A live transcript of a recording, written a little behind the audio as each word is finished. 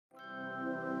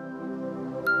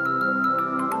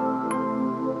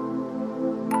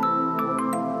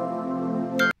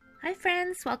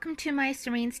friends, welcome to my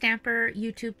Serene Stamper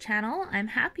YouTube channel. I'm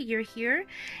happy you're here,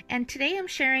 and today I'm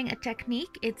sharing a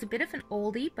technique. It's a bit of an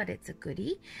oldie, but it's a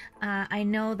goodie. I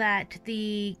know that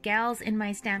the gals in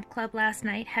my stamp club last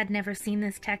night had never seen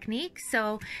this technique,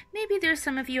 so maybe there's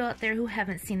some of you out there who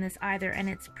haven't seen this either, and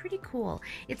it's pretty cool.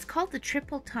 It's called the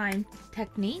triple time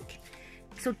technique.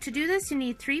 So to do this, you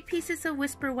need 3 pieces of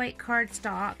Whisper White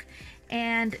cardstock,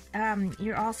 and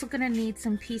you're also going to need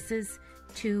some pieces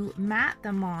to mat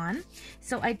them on.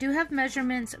 So I do have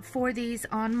measurements for these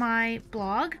on my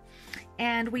blog,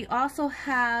 and we also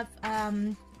have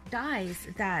dies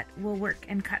that will work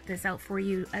and cut this out for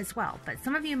you as well, but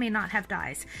some of you may not have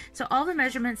dies. So all the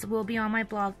measurements will be on my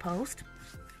blog post,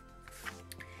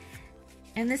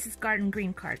 and this is garden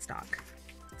green cardstock.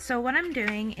 So what I'm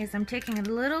doing is I'm taking a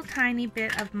little tiny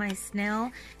bit of my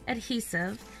snail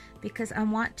adhesive because I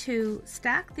want to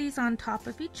stack these on top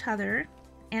of each other,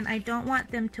 and I don't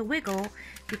want them to wiggle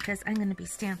because I'm going to be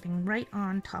stamping right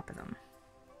on top of them.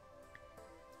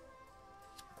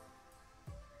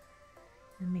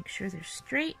 And make sure they're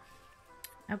straight.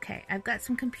 Okay, I've got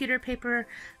some computer paper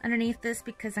underneath this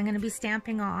because I'm going to be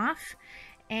stamping off.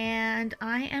 And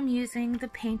I am using the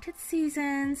Painted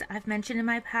Seasons. I've mentioned in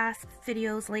my past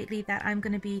videos lately that I'm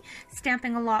going to be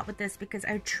stamping a lot with this because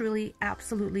I truly,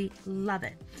 absolutely love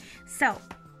it. So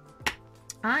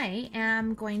I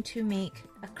am going to make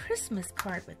a Christmas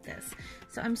card with this.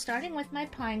 So I'm starting with my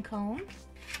pine cone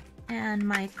and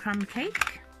my crumb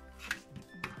cake.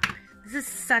 This is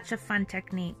such a fun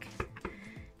technique.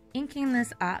 Inking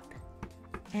this up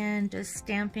and just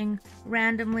stamping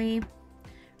randomly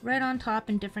right on top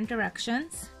in different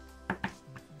directions.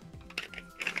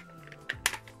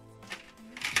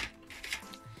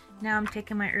 Now I'm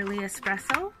taking my early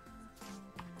espresso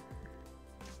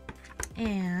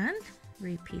and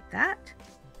repeat that.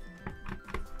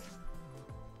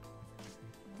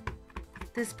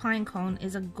 This pine cone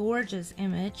is a gorgeous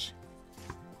image.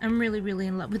 I'm really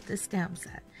in love with this stamp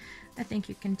set. I think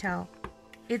you can tell.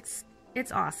 It's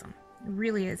awesome. It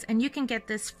really is. And you can get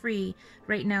this free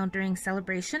right now during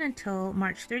Sale-a-bration until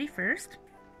March 31st.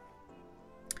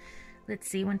 Let's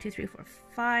see, 1, 2, 3, 4,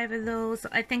 5 of those.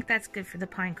 I think that's good for the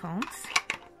pine cones.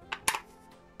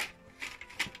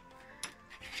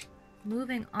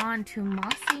 Moving on to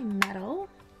Mossy Meadow.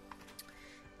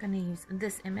 I'm going to use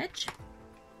this image.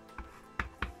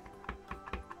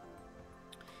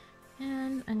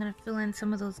 And I'm going to fill in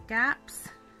some of those gaps.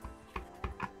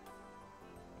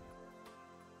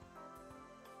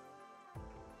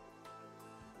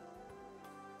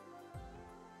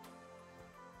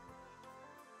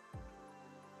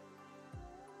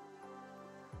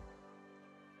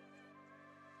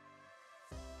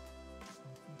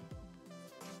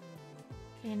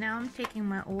 Okay, now I'm taking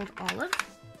my old olive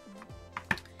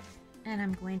and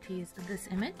I'm going to use this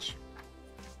image.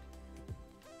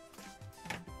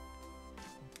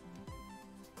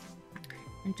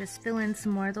 And just fill in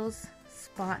some more of those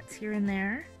spots here and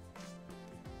there.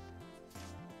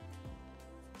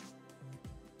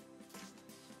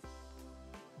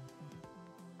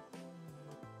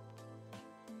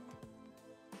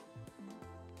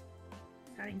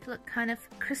 Starting to look kind of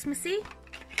Christmassy.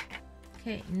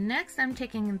 Okay, next I'm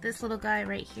taking this little guy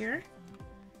right here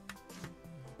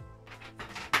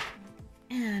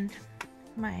and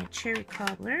my cherry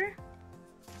cobbler.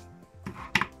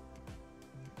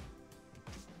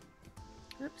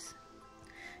 Oops.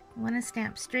 You want to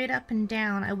stamp straight up and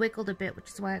down. I wiggled a bit,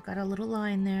 which is why I got a little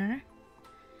line there.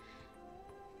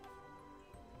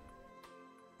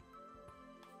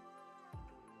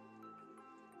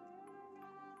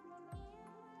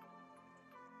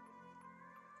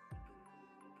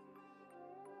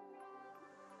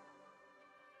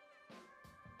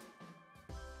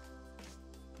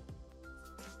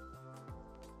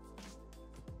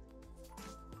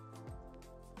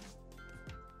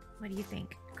 What do you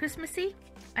think? Christmassy?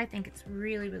 I think it's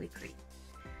really pretty.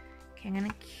 Okay, I'm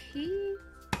gonna keep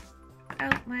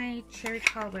out my cherry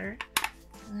cobbler.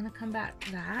 I'm gonna come back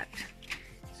to that.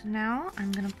 So now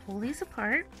I'm gonna pull these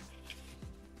apart.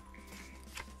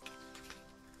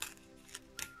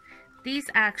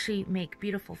 These actually make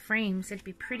beautiful frames. It'd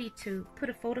be pretty to put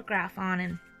a photograph on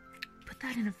and put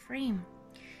that in a frame.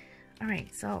 All right,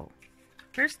 so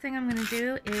first thing I'm gonna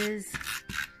do is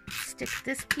stick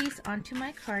this piece onto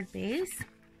my card base.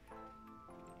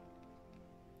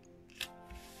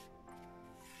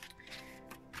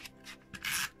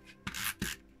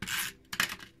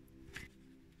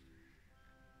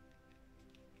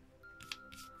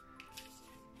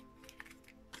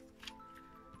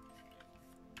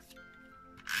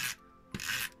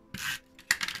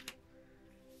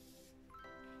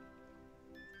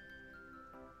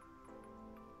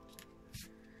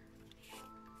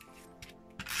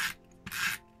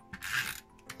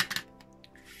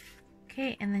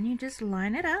 Okay, and then you just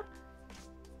line it up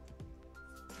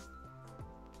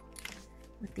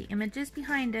with the images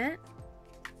behind it,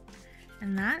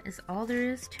 and that is all there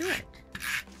is to it.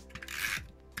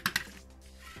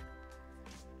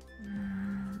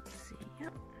 Let's see,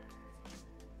 yep.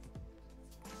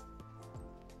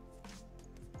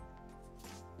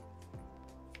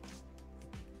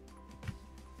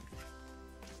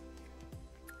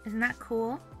 Isn't that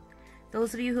cool?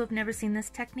 Those of you who have never seen this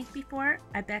technique before,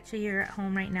 I bet you you're at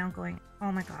home right now going, oh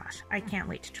my gosh, I can't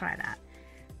wait to try that.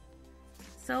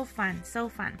 So fun, so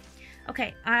fun.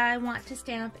 Okay, I want to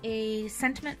stamp a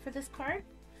sentiment for this card.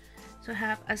 So I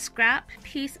have a scrap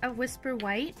piece of Whisper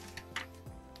White.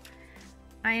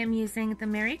 I am using the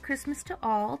Merry Christmas to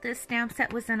All. This stamp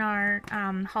set was in our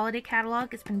holiday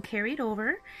catalog. It's been carried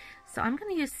over. So I'm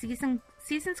going to use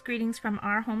Season's Greetings from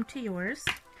Our Home to Yours.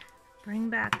 Bring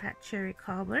back that cherry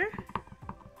cobbler.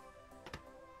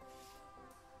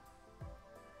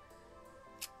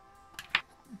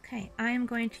 Okay, I am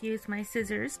going to use my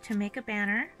scissors to make a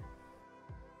banner.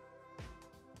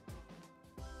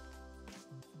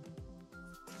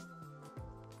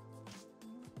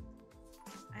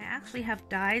 I actually have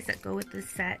dies that go with this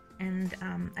set, and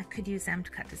I could use them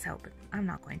to cut this out, but I'm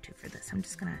not going to for this. I'm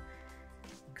just gonna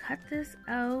cut this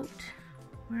out.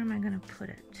 Where am I gonna put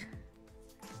it?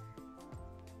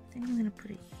 I think I'm gonna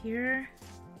put it here.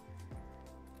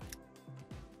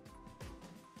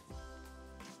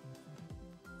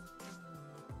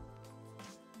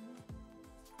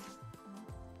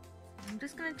 I'm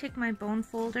just gonna take my bone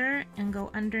folder and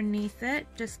go underneath it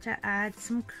just to add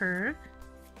some curve.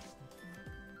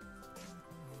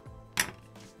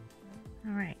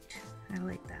 All right, I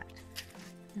like that.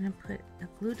 I'm gonna put a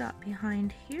glue dot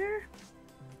behind here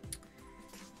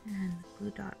and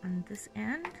glue dot on this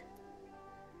end.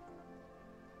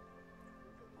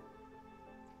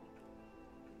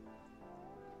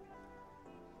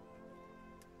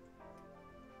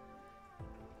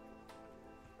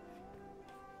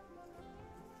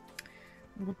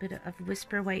 A little bit of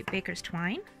Whisper White Baker's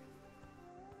Twine.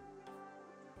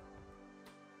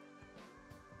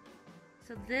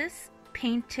 So this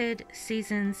painted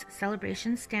Seasons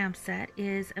Celebration stamp set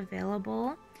is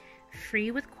available free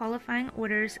with qualifying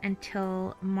orders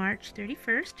until March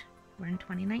 31st. We're in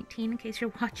 2019 in case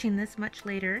you're watching this much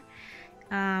later.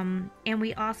 And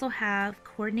we also have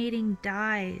coordinating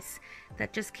dies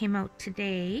that just came out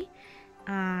today.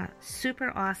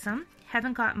 Super awesome.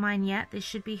 Haven't got mine yet. They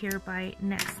should be here by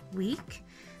next week.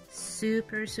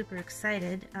 Super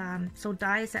excited. So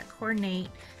dies that coordinate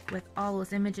with all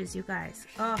those images, you guys.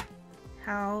 Oh,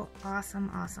 how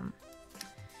awesome.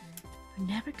 We're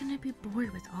never gonna be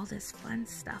bored with all this fun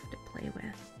stuff to play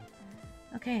with.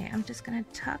 Okay, I'm just gonna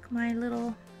tuck my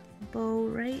little bow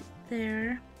right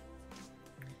there,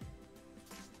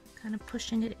 kind of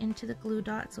pushing it into the glue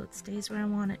dot so it stays where I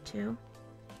want it to.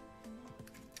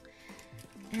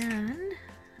 And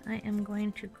I am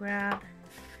going to grab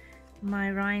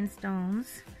my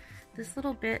rhinestones. This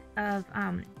little bit of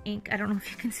ink, I don't know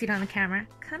if you can see it on the camera,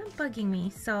 kind of bugging me,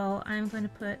 so I'm going to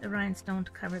put a rhinestone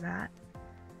to cover that.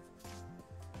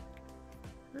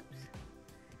 Oops.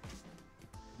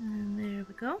 And there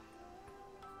we go.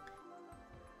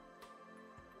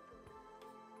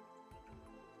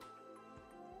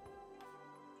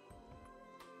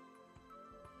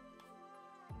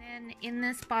 And in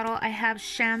this bottle I have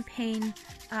champagne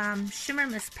shimmer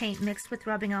mist paint mixed with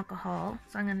rubbing alcohol.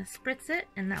 So I'm going to spritz it,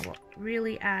 and that will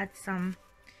really add some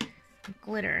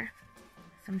glitter,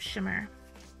 some shimmer.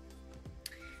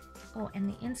 Oh, and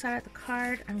the inside of the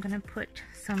card I'm going to put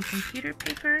some computer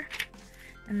paper,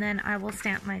 and then I will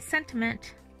stamp my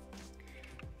sentiment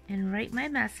and write my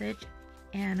message.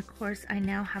 And of course I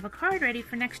now have a card ready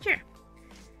for next year.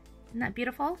 Isn't that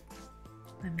beautiful?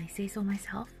 If I may say so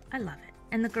myself, I love it.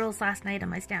 And the girls last night on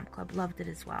my stamp club loved it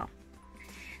as well.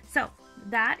 So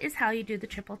that is how you do the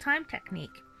triple time technique.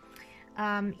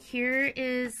 Here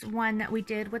is one that we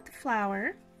did with the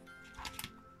flower,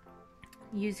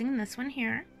 using this one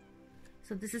here.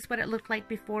 So this is what it looked like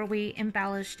before we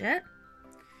embellished it.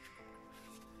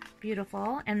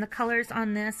 Beautiful. And the colors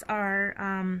on this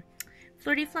are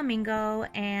Flirty Flamingo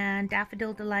and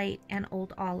Daffodil Delight and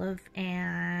Old Olive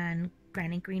and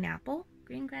Granny Green Apple.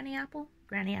 Granny Apple?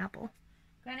 Granny Apple.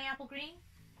 Granny Apple Green?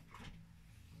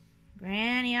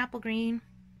 Granny Apple Green.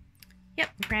 Yep,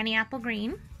 Granny Apple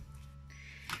Green.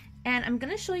 And I'm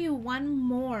going to show you one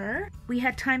more. We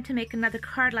had time to make another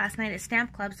card last night at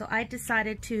Stamp Club, so I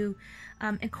decided to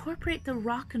incorporate the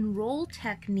rock and roll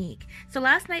technique. So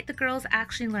last night the girls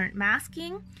actually learned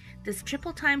masking, this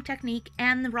triple time technique,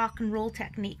 and the rock and roll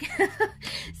technique.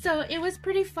 So it was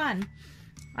pretty fun.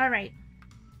 All right.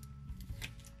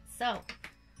 So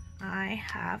I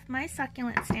have my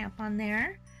succulent stamp on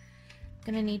there. I'm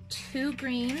gonna need 2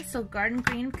 greens, so garden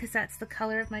green because that's the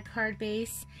color of my card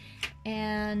base,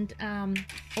 and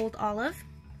old olive.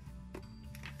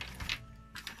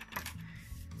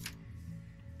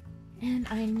 And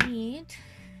I'm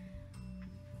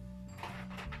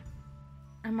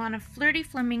on a Flirty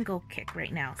Flamingo kick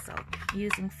right now, so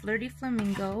using Flirty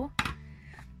Flamingo.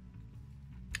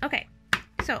 Okay,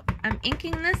 so I'm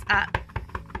inking this up,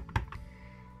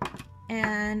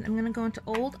 and I'm gonna go into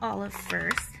Old Olive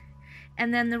first.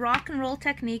 And then the rock and roll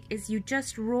technique is you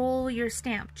just roll your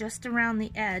stamp just around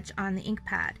the edge on the ink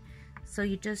pad. So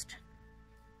you just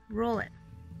roll it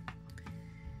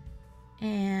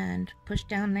and push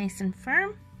down nice and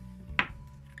firm,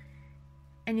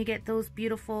 and you get those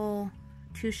beautiful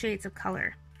 2 shades of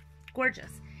color.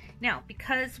 Gorgeous. Now,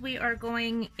 because we are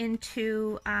going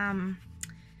into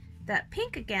that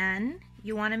pink again,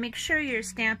 you want to make sure your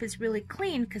stamp is really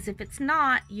clean, because if it's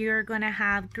not, you're going to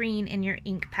have green in your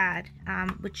ink pad,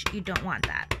 which you don't want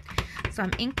that. So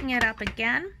I'm inking it up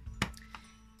again,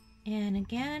 and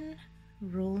again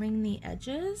rolling the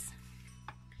edges.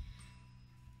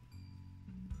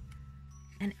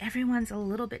 And everyone's a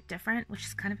little bit different, which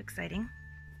is kind of exciting.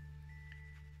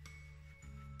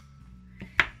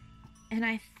 And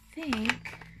I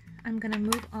think I'm gonna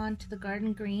move on to the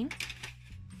garden green.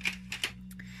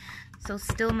 So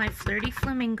still my Flirty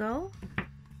Flamingo.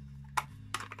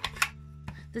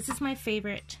 This is my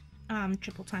favorite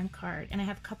triple time card, and I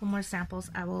have a couple more samples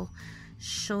I will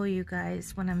show you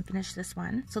guys when I'm finished this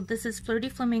one. So this is Flirty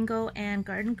Flamingo and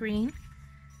garden green.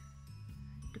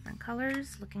 Different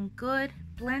colors, looking good.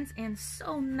 Blends in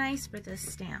so nice for this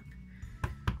stamp.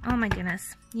 Oh my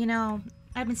goodness. You know,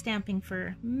 I've been stamping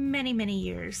for many, many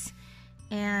years,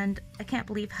 and I can't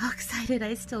believe how excited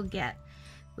I still get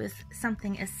with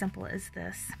something as simple as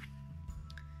this.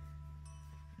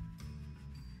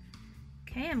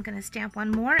 Okay, I'm gonna stamp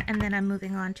one more, and then I'm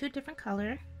moving on to a different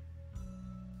color.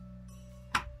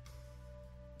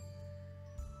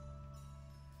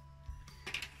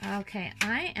 Okay,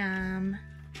 I am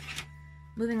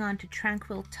moving on to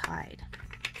Tranquil Tide.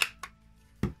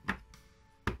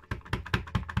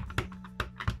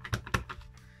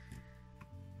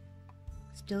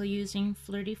 Still using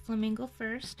Flirty Flamingo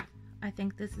first. I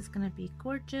think this is gonna be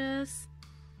gorgeous.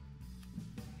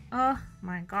 Oh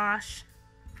my gosh.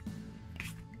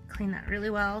 Clean that really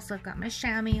well. So I've got my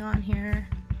chamois on here.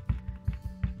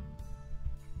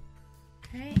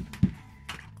 Okay,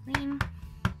 clean.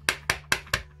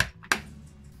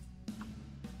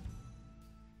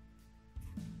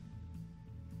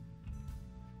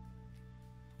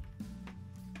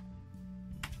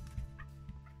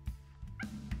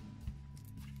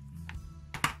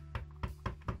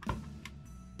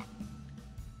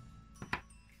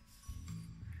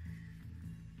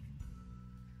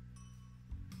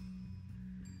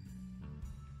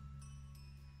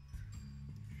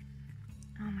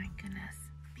 Oh my goodness,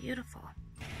 beautiful.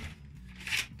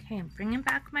 Okay, I'm bringing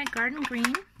back my garden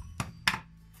green.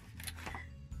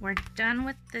 We're done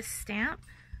with this stamp.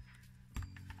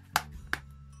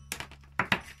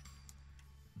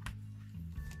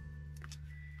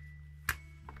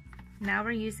 Now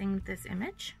we're using this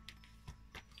image.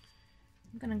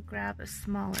 I'm gonna grab a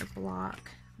smaller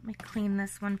block. Let me clean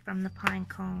this one from the pine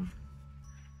cone.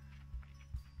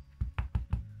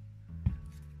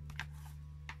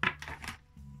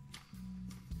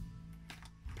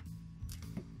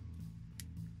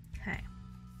 Okay,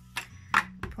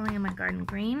 pulling in my garden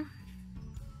green.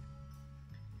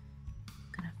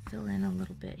 I'm gonna fill in a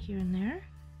little bit here and there.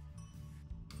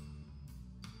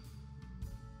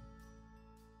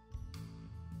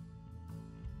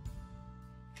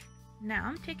 Now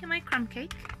I'm taking my crumb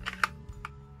cake.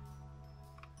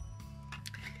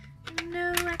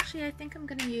 No, actually I think I'm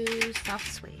gonna use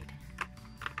soft suede.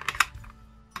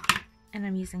 And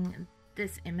I'm using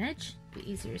this image, be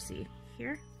easier to see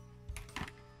here.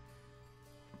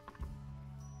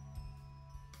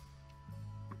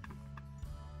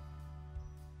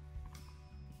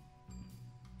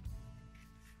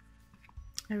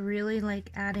 I really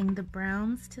like adding the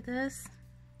browns to this.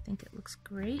 I think it looks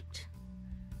great.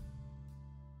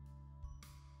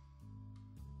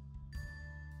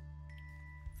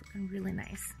 It's looking really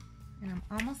nice. And I'm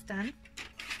almost done.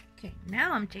 Okay,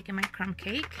 now I'm taking my crumb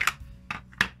cake,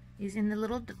 using the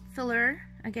little filler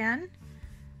again.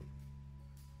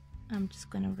 I'm just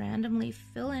going to randomly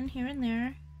fill in here and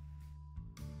there.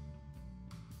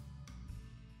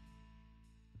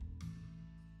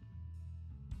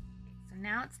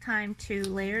 Now it's time to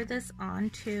layer this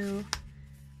onto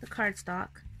the cardstock.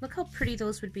 Look how pretty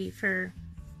those would be for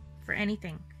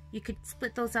anything. You could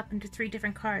split those up into 3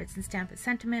 different cards and stamp it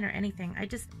sentiment or anything. I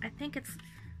think it's,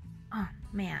 oh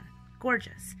man,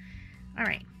 gorgeous. All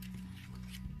right.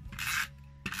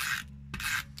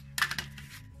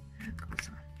 That goes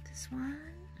on this one.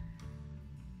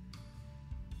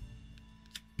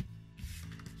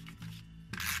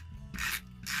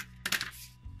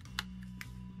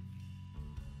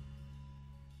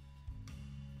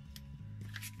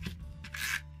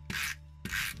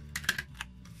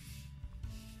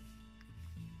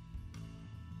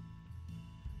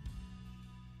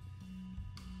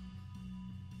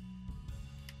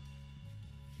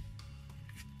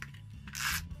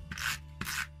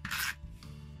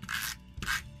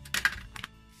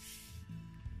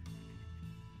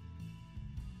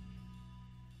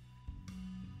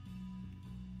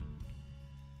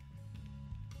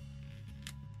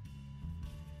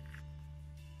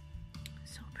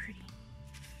 So pretty.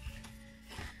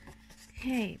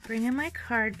 Okay, bring in my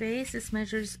card base. This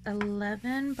measures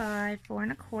 11 by 4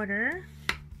 1/4.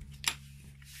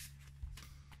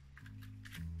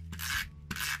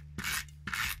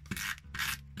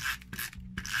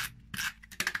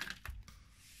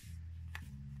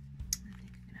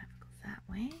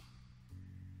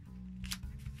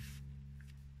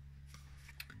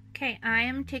 Okay, I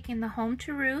am taking the Home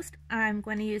to Roost. I'm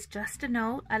going to use Just a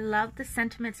Note. I love the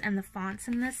sentiments and the fonts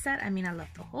in this set. I mean, I love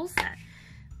the whole set,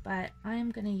 but I'm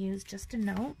going to use Just a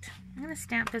Note. I'm going to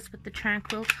stamp this with the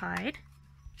Tranquil Tide.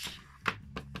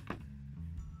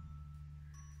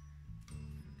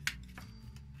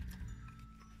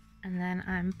 And then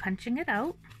I'm punching it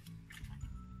out.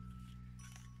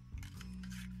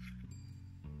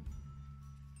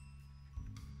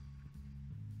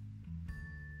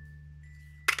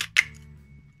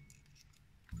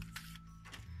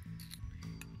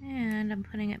 And I'm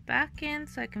putting it back in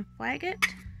so I can flag it.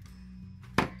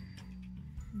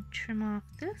 And trim off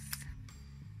this.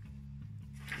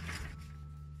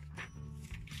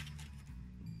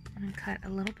 And cut a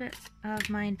little bit of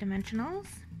my dimensionals.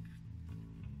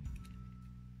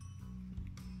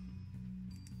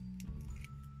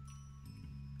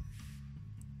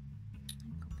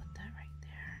 I'll put that right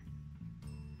there.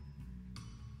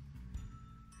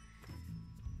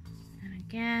 And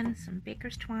again, some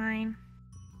baker's twine.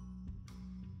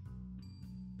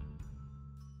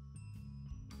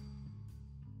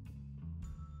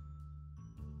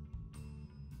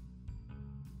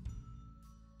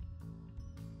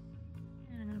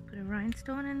 Put a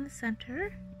rhinestone in the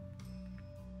center.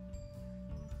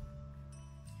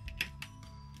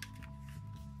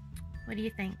 What do you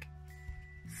think?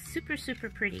 Super, super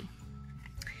pretty.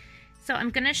 So I'm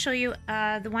going to show you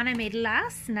the one I made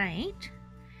last night.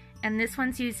 And this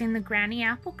one's using the Granny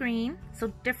Apple Green.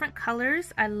 So different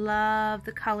colors. I love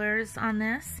the colors on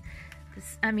this.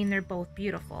 I mean, they're both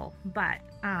beautiful. But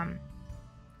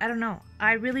I don't know.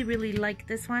 I really, really like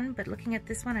this one, but looking at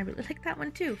this one, I really like that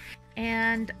one too.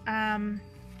 And I'm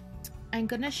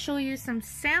going to show you some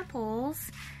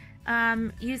samples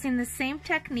using the same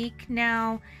technique.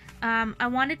 Now, I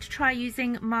wanted to try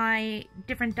using my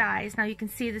different dies. Now you can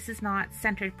see this is not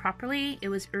centered properly. It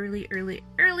was early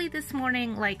this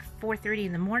morning, like 4:30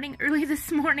 in the morning, early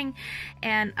this morning.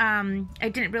 And I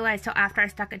didn't realize till after I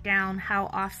stuck it down how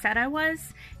offset I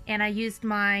was. And I used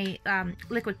my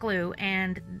liquid glue,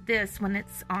 and this, when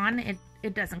it's on,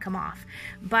 it doesn't come off.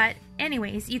 But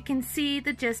anyways, you can see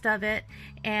the gist of it.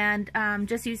 And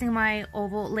just using my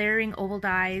layering oval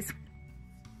dies.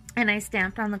 And I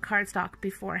stamped on the cardstock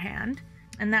beforehand,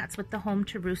 and that's with the Home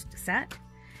to Roost set.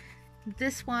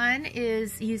 This one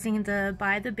is using the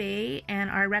By the Bay and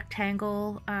our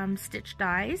rectangle stitch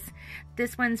dies.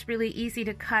 This one's really easy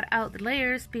to cut out the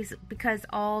layers because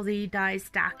all the dies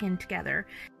stack in together.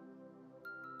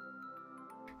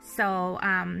 So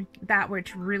that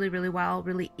worked really, really well,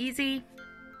 really easy.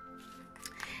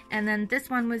 And then this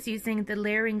one was using the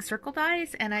layering circle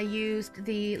dies, and I used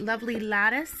the lovely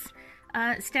lattice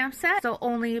stamp set, so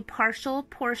only a partial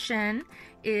portion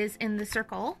is in the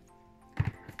circle.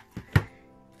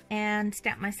 And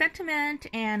stamped my sentiment,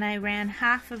 and I ran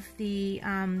half of the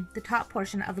top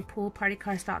portion of the Pool Party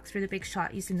cardstock through the Big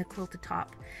Shot using the quilted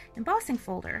top embossing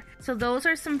folder. So those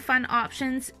are some fun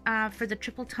options for the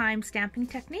triple time stamping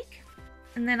technique.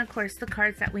 And then of course the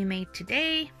cards that we made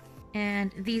today.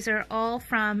 And these are all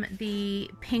from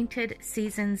the Painted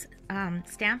Seasons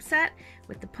stamp set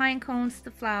with the pine cones,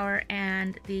 the flower,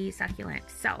 and the succulent.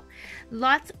 So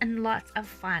lots and lots of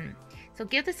fun. So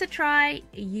give this a try.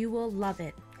 You will love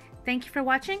it. Thank you for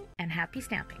watching, and happy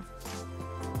stamping.